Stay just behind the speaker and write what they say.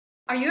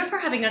Are you ever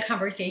having a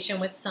conversation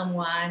with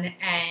someone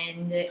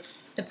and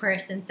the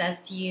person says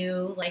to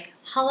you, like,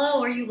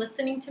 hello, are you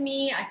listening to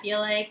me? I feel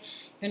like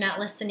you're not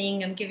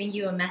listening. I'm giving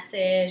you a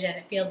message and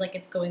it feels like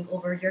it's going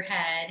over your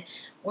head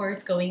or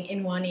it's going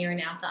in one ear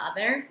and out the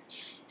other.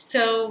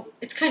 So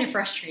it's kind of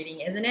frustrating,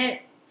 isn't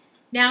it?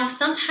 Now,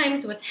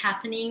 sometimes what's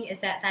happening is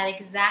that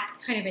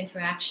exact kind of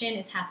interaction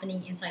is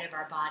happening inside of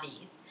our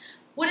bodies.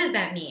 What does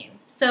that mean?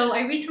 So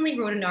I recently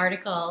wrote an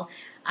article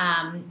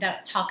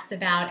that talks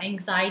about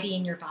anxiety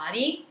in your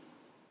body,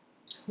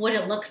 what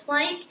it looks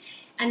like,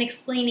 and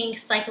explaining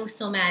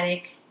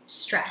psychosomatic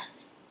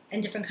stress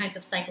and different kinds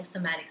of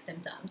psychosomatic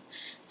symptoms.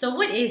 So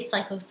what is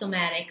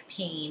psychosomatic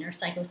pain or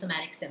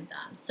psychosomatic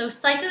symptoms? So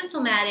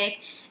psychosomatic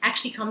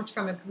actually comes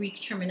from a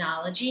Greek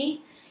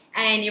terminology,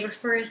 and it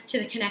refers to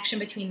the connection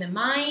between the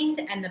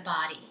mind and the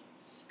body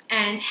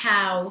and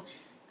how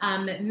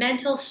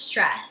mental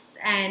stress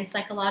and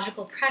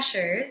psychological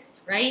pressures,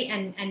 right,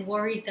 and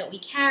worries that we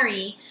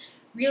carry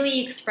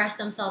really express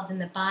themselves in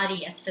the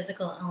body as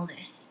physical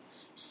illness.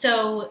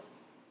 So,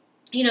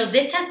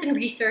 this has been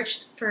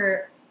researched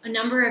for a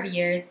number of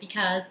years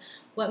because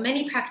what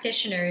many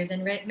practitioners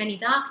and many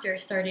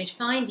doctors started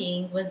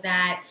finding was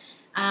that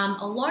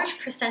a large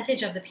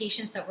percentage of the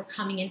patients that were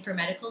coming in for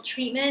medical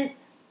treatment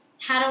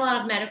had a lot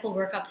of medical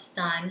workups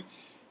done,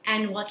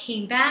 and what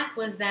came back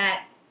was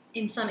that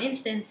in some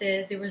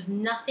instances there was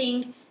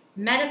nothing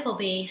medical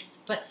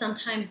based, but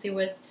sometimes there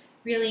was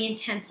really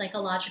intense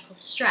psychological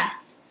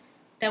stress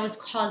that was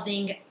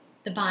causing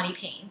the body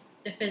pain,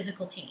 the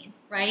physical pain,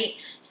 right?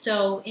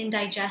 So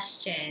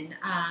indigestion,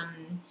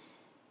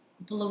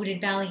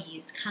 bloated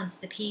bellies,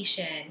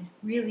 constipation,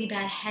 really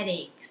bad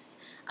headaches,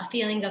 a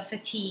feeling of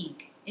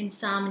fatigue,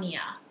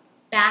 insomnia,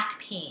 back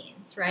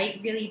pains,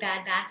 right? Really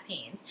bad back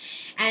pains.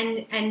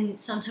 And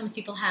sometimes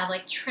people have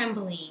like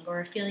trembling or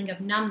a feeling of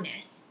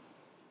numbness.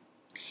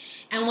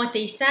 And what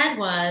they said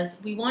was,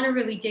 we want to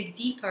really dig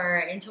deeper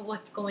into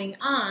what's going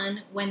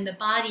on when the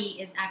body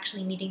is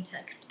actually needing to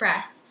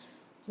express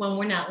when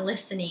we're not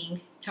listening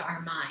to our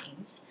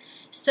minds.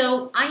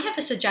 So I have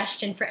a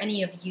suggestion for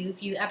any of you.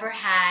 If you ever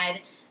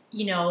had,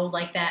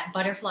 like that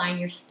butterfly in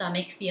your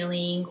stomach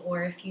feeling,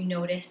 or if you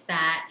notice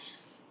that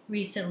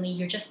recently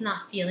you're just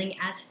not feeling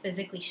as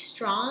physically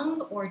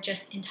strong or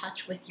just in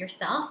touch with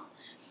yourself,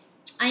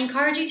 I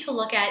encourage you to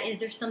look at, is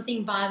there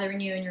something bothering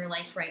you in your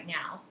life right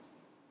now?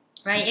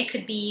 Right? It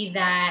could be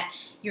that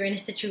you're in a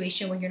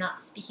situation where you're not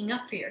speaking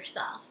up for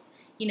yourself.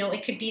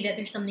 It could be that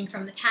there's something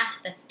from the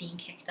past that's being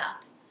kicked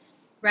up,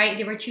 right?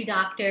 There were two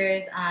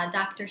doctors,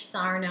 Dr.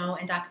 Sarno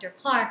and Dr.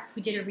 Clark,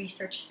 who did a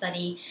research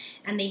study,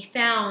 and they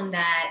found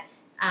that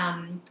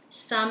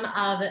some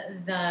of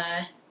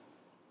the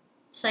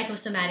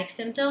psychosomatic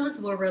symptoms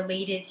were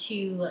related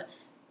to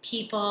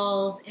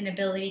people's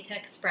inability to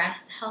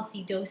express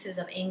healthy doses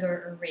of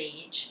anger or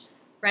rage,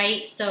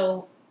 right?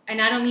 So, and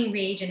I don't mean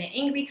rage in an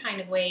angry kind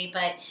of way,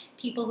 but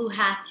people who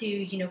had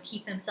to,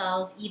 keep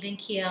themselves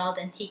even-keeled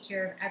and take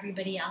care of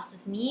everybody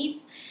else's needs,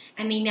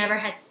 and they never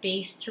had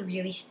space to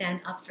really stand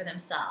up for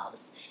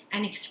themselves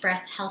and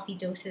express healthy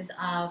doses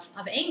of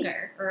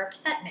anger or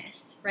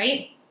upsetness,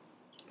 right?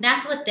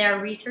 That's what their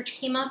research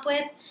came up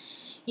with.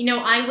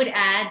 I would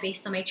add,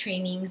 based on my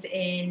trainings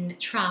in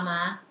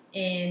trauma,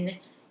 in,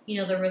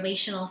 the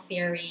relational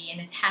theory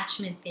and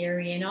attachment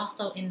theory, and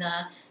also in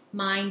the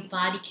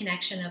mind-body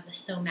connection of the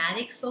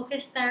somatic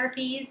focused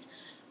therapies,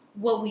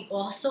 what we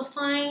also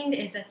find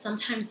is that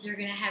sometimes you're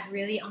going to have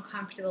really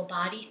uncomfortable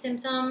body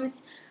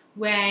symptoms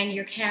when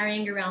you're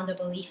carrying around a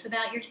belief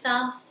about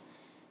yourself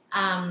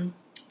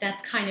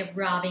that's kind of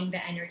robbing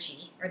the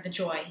energy or the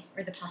joy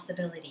or the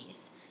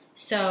possibilities.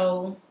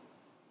 So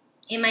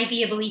it might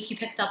be a belief you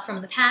picked up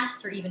from the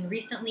past or even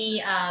recently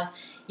of,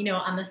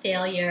 I'm a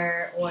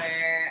failure, or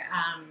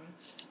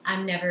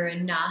I'm never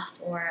enough,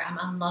 or I'm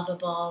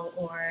unlovable,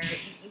 or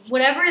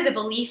whatever the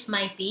belief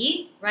might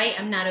be, right?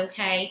 I'm not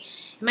okay.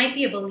 It might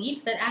be a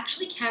belief that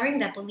actually carrying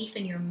that belief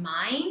in your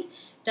mind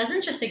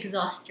doesn't just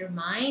exhaust your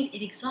mind,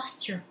 it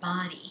exhausts your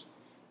body,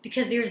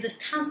 because there's this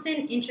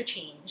constant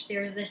interchange.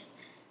 There's this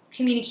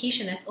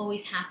communication that's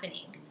always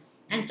happening.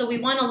 And so we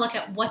want to look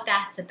at what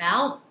that's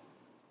about.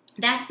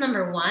 That's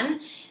number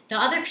one. The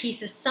other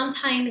piece is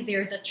sometimes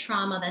there's a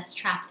trauma that's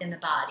trapped in the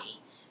body,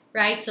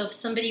 right? So if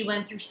somebody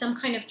went through some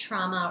kind of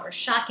trauma or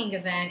shocking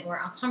event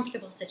or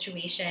uncomfortable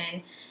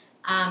situation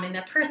in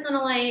their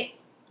personal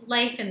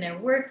life, in their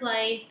work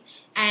life,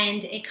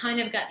 and it kind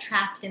of got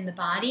trapped in the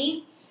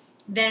body,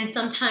 then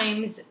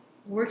sometimes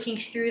working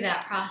through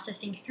that,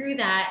 processing through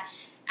that,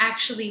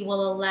 actually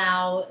will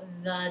allow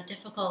the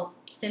difficult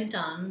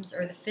symptoms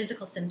or the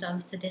physical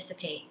symptoms to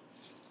dissipate.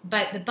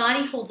 But the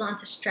body holds on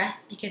to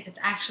stress because it's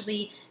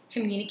actually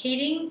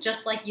communicating,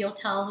 just like you'll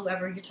tell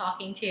whoever you're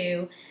talking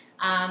to,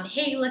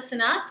 hey, listen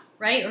up,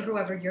 right? Or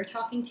whoever you're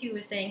talking to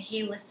is saying,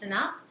 hey, listen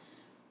up.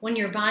 When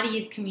your body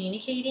is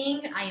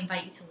communicating, I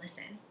invite you to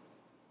listen.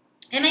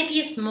 It might be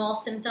a small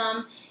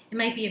symptom. It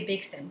might be a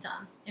big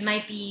symptom. It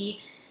might be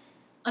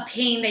a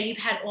pain that you've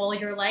had all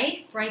your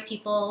life, right?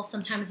 People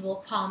sometimes will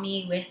call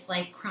me with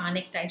like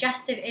chronic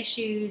digestive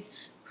issues,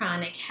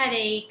 chronic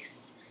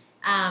headaches,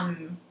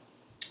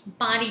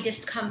 body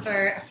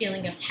discomfort, a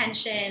feeling of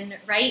tension,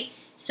 right?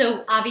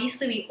 So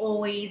obviously we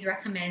always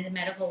recommend a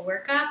medical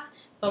workup,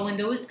 but when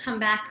those come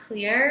back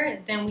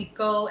clear, then we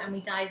go and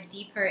we dive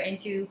deeper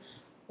into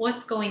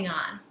what's going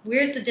on.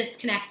 Where's the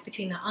disconnect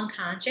between the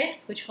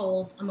unconscious, which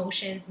holds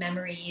emotions,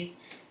 memories,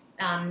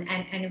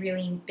 and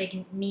really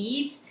big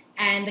needs,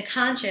 and the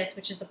conscious,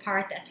 which is the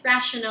part that's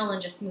rational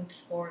and just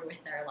moves forward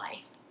with their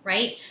life,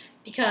 right?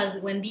 Because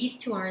when these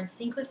two are in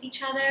sync with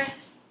each other,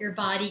 your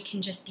body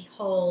can just be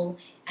whole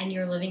and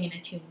you're living in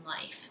a tuned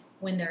life.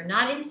 When they're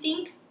not in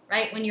sync,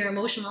 right? When your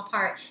emotional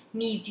part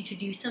needs you to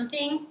do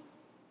something,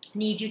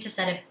 needs you to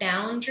set a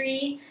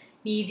boundary,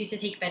 needs you to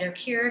take better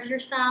care of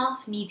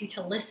yourself, needs you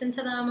to listen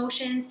to the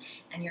emotions,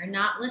 and you're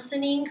not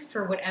listening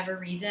for whatever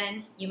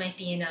reason. You might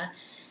be in a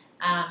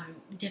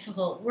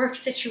difficult work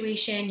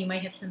situation. You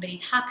might have somebody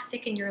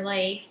toxic in your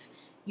life.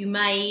 You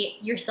might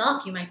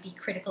be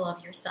critical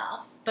of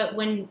yourself. But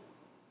when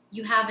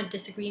you have a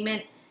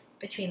disagreement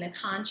between the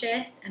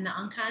conscious and the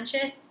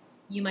unconscious,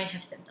 you might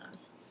have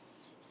symptoms.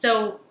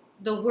 So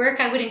the work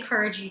I would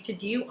encourage you to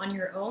do on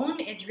your own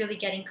is really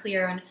getting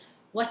clear on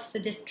what's the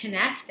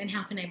disconnect and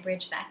how can I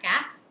bridge that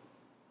gap.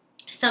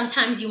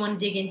 Sometimes you want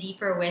to dig in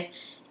deeper with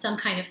some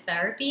kind of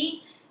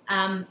therapy.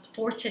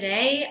 For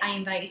today, I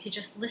invite you to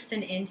just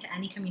listen into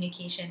any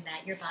communication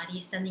that your body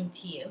is sending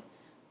to you,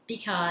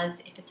 because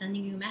if it's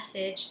sending you a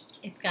message,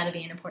 it's got to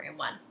be an important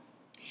one.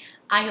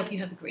 I hope you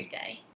have a great day.